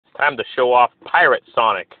Time to show off Pirate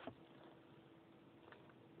Sonic.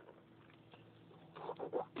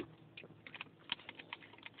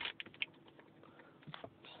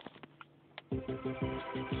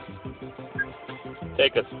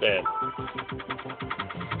 Take a spin.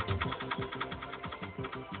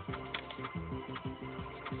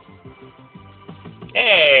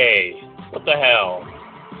 Hey! What the hell?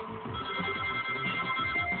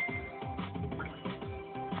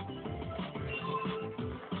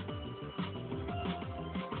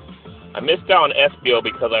 I missed out on Espio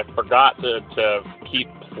because I forgot to keep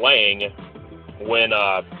playing when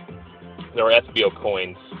there were Espio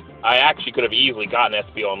coins. I actually could have easily gotten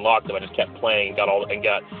Espio unlocked if I just kept playing and got I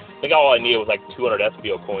think all I needed was like 200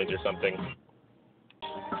 Espio coins or something.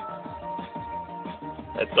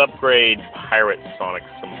 Let's upgrade Pirate Sonic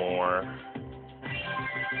some more.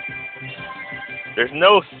 There's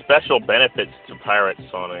no special benefits to Pirate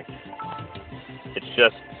Sonic. It's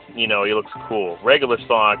just, you know, he looks cool. Regular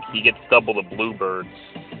Sonic, he gets double the Bluebirds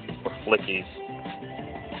or Flickies.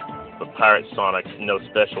 But Pirate Sonic, no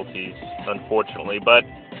specialties, unfortunately. But,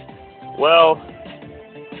 well,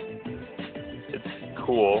 it's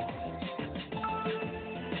cool.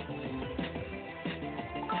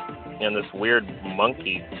 And this weird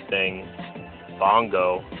monkey thing,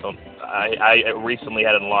 Bongo, I recently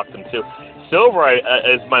had unlocked him too. Silver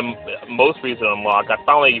is my most recent unlock. I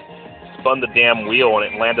finally spun the damn wheel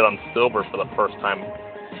and it landed on Silver for the first time.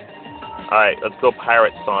 Alright, let's go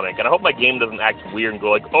Pirate Sonic. And I hope my game doesn't act weird and go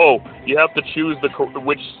like, oh, you have to choose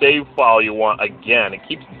which save file you want again. It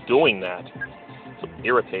keeps doing that. It's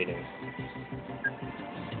irritating.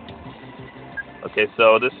 Okay,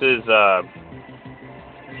 so this is, what are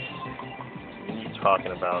you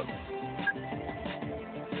talking about?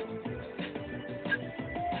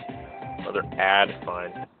 Another ad,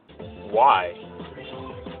 fine. Why?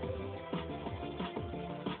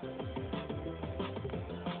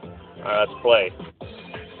 Alright, let's play.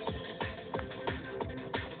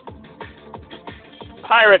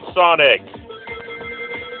 Pirate Sonic!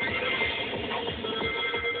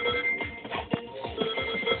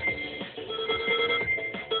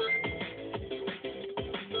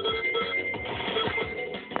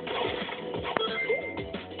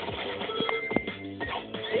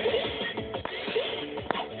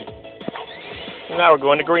 Now we're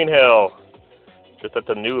going to Green Hill. Just at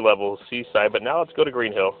the new level, Seaside, but now let's go to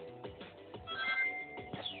Green Hill.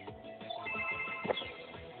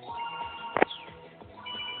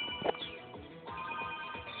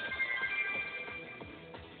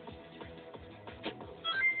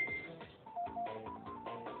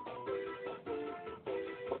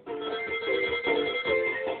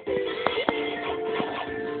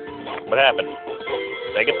 What happened?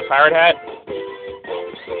 Did I get the pirate hat?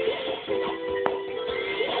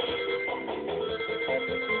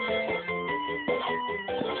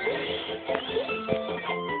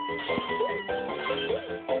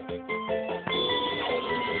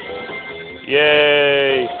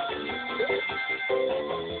 Yay!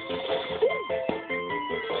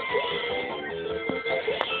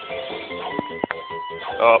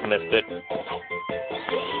 Oh, missed it.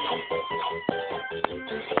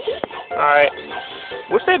 Alright.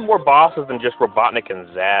 Wish they had more bosses than just Robotnik and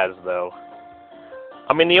Zaz, though.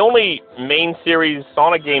 I mean, the only main series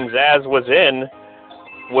Sonic game Zaz was in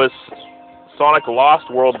was Sonic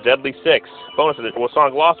Lost World Deadly Six. Bonus edition was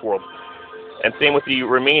Sonic Lost World. And same with the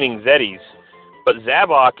remaining Zeddies. But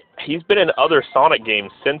Zavok, he's been in other Sonic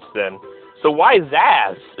games since then. So why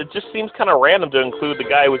Zaz? It just seems kind of random to include the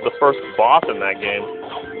guy who was the first boss in that game.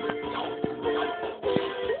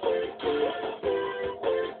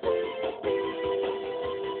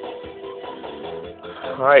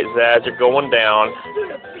 Alright, Zaz, you're going down.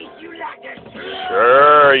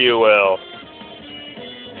 Sure you will.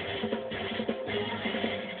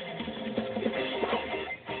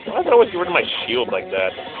 Why did I always get rid of my shield like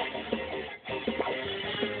that?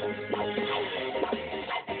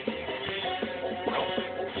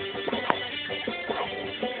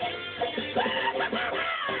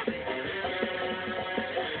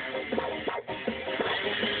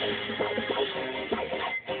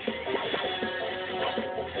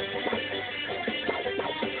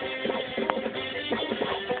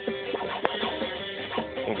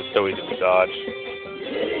 It's so easy to dodge.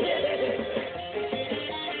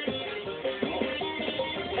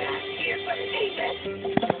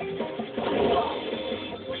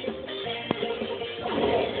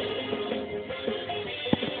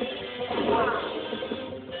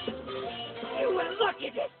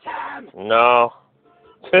 No.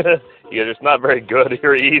 You're just not very good.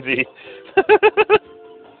 You're easy.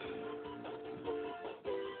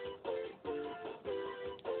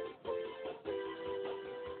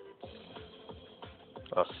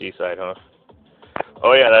 Oh, Seaside, huh?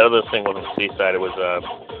 Oh yeah, that other thing wasn't Seaside. It was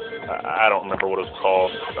I don't remember what it was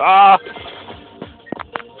called. Ah!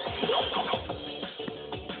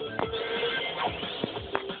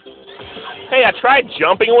 Hey, I tried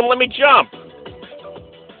jumping. It wouldn't let me jump.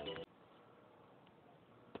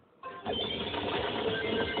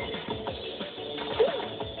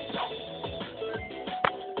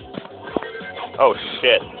 Oh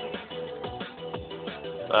shit.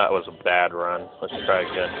 That was a bad run. Let's try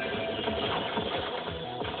again.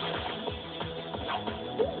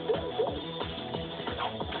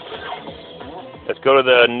 Let's go to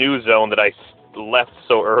the new zone that I left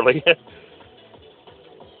so early.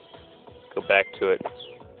 Go back to it.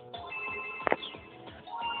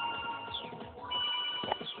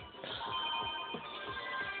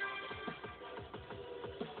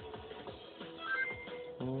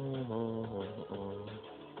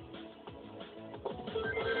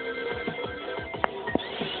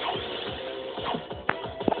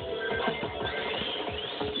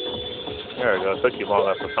 There we go. It took you long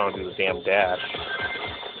enough for someone to do the damn dash.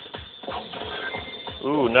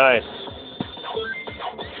 Ooh, nice.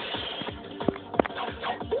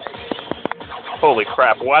 Holy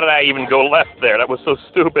crap, why did I even go left there? That was so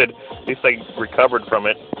stupid. At least I recovered from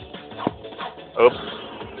it. Oops.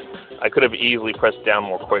 I could have easily pressed down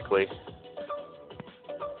more quickly.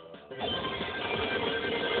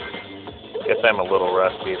 Guess I'm a little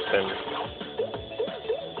rusty. It's been...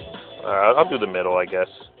 I'll do the middle, I guess.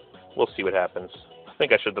 We'll see what happens. I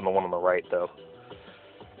think I should have done the one on the right, though.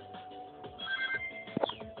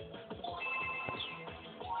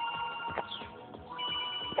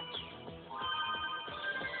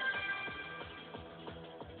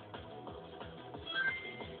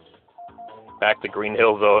 Back to Green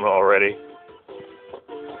Hill Zone already.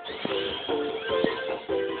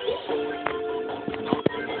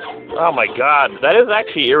 Oh my god, that is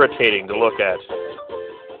actually irritating to look at.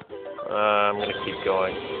 I'm gonna keep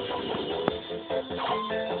going.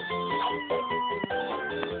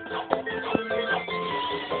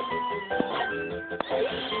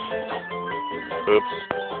 Oops.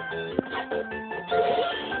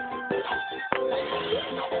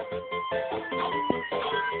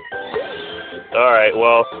 Alright,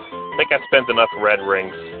 well, I think I spent enough red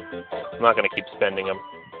rings. I'm not going to keep spending them.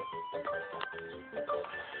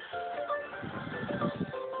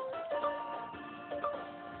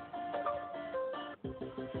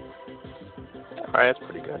 Alright, that's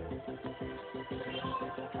pretty good.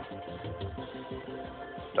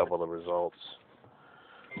 Double the results.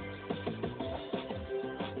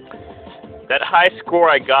 That high score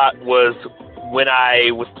I got was when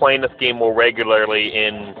I was playing this game more regularly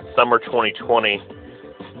in summer 2020.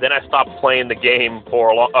 Then I stopped playing the game for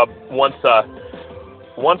a long, once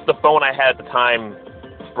the phone I had at the time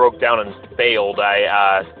broke down and failed.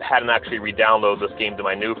 I hadn't actually re-downloaded this game to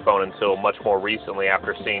my new phone until much more recently,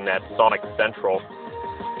 after seeing that Sonic Central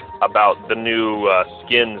about the new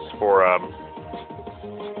skins for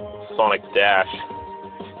Sonic Dash.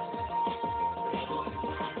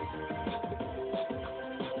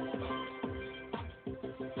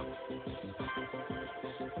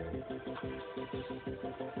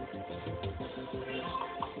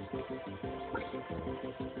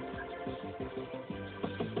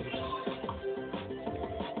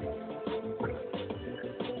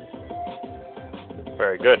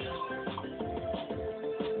 Very good.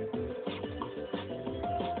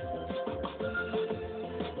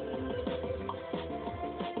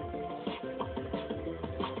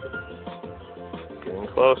 Getting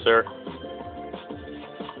closer.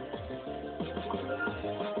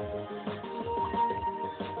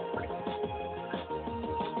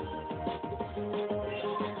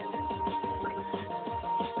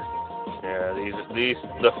 Yeah,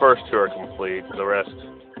 the first two are complete. The rest,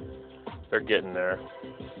 they're getting there.